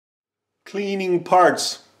cleaning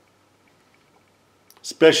parts,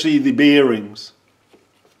 especially the bearings.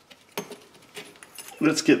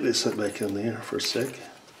 Let's get this back in there for a sec.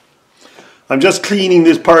 I'm just cleaning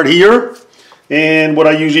this part here, and what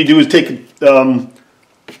I usually do is take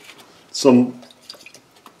some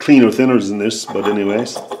cleaner thinners in this, but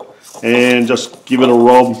anyways, and just give it a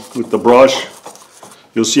rub with the brush.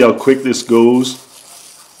 You'll see how quick this goes.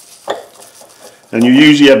 And you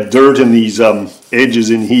usually have dirt in these edges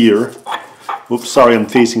in here. Oops, sorry, I'm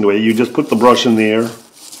facing away. You just put the brush in there,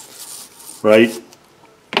 right?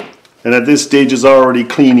 And at this stage it's already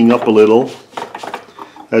cleaning up a little,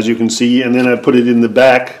 as you can see. And then I put it in the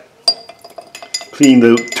back, clean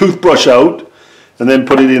the toothbrush out, and then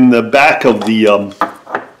put it in the back of the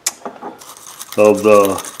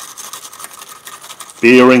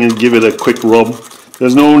bearing and give it a quick rub.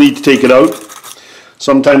 There's no need to take it out.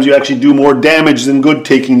 Sometimes you actually do more damage than good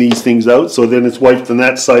taking these things out, so then it's wiped on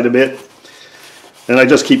that side a bit. And I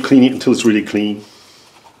just keep cleaning it until it's really clean.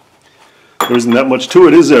 There isn't that much to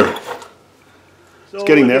it, is there? It's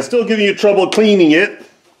getting there. It's still giving you trouble cleaning it.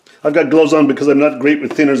 I've got gloves on because I'm not great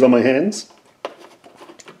with thinners on my hands.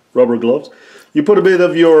 Rubber gloves. You put a bit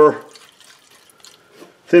of your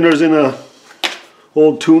thinners in a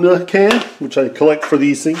old tuna can, which I collect for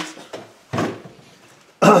these things.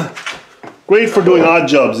 Great for doing odd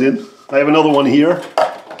jobs in. I have another one here.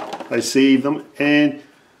 I saved them, and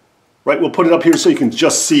right, we'll put it up here so you can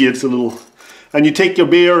just see it's a little. And you take your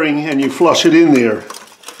bearing and you flush it in there.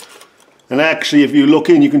 And actually, if you look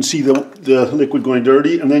in, you can see the liquid going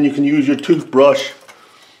dirty, and then you can use your toothbrush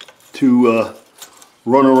to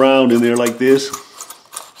run around in there like this.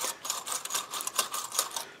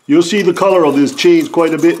 You'll see the color of this change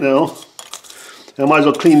quite a bit now. I might as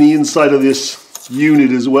well clean the inside of this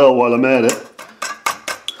unit as well while I'm at it.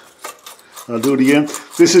 I'll do it again.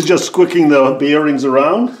 This is just squicking the bearings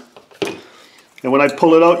around, and when I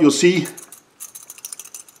pull it out, you'll see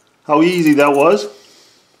how easy that was.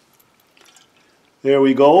 There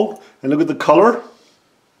we go, and look at the color,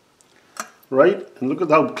 right? And look at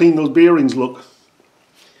how clean those bearings look.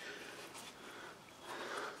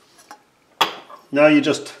 Now you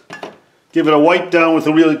just give it a wipe down with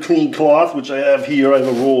a really clean cloth, which I have here. I have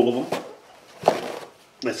a roll of them.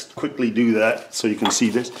 Let's quickly do that so you can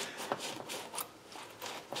see this.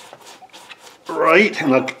 Right,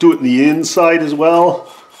 and I'll do it in the inside as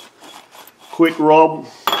well. Quick rub.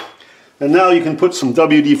 And now you can put some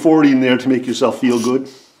WD-40 in there to make yourself feel good.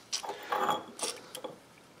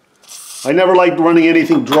 I never liked running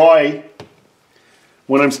anything dry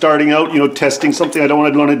when I'm starting out, you know, testing something. I don't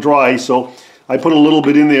want to run it dry, so I put a little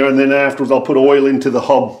bit in there, and then afterwards I'll put oil into the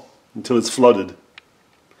hub until it's flooded.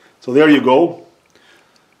 So there you go.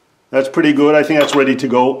 That's pretty good. I think that's ready to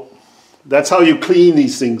go. That's how you clean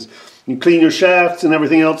these things. You clean your shafts and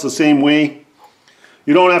everything else the same way.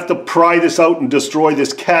 You don't have to pry this out and destroy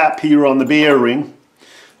this cap here on the bearing.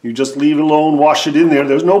 You just leave it alone, wash it in there.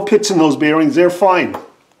 There's no pits in those bearings. They're fine.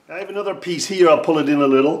 I have another piece here. I'll pull it in a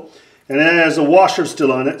little. And it has a washer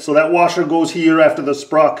still on it. So that washer goes here after the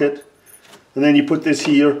sprocket. And then you put this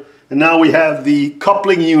here. And now we have the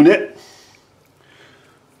coupling unit,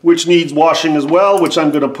 which needs washing as well, which I'm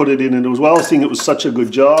going to put it in as well, seeing it was such a good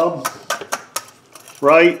job.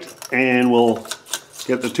 Right, and we'll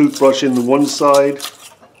get the toothbrush in the one side.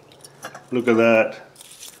 Look at that.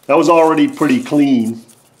 That was already pretty clean,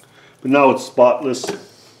 but now it's spotless.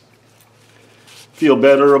 Feel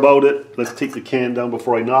better about it. Let's take the can down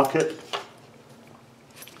before I knock it.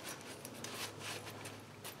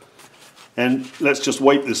 And let's just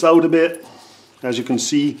wipe this out a bit. As you can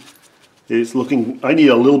see, it's looking, I need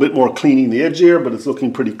a little bit more cleaning the edge here, but it's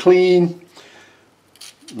looking pretty clean.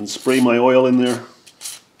 And spray my oil in there.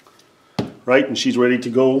 Right, and she's ready to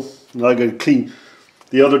go. Now I got to clean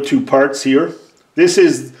the other two parts here. This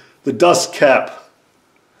is the dust cap.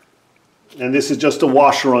 And this is just a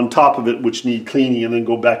washer on top of it, which need cleaning, and then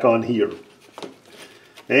go back on here.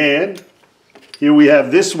 And here we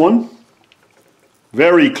have this one.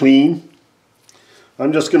 Very clean.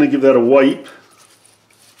 I'm just going to give that a wipe.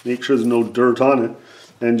 Make sure there's no dirt on it,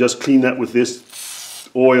 and just clean that with this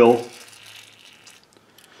oil.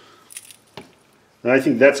 And I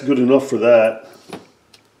think that's good enough for that.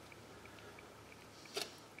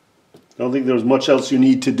 I don't think there's much else you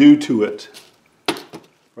need to do to it.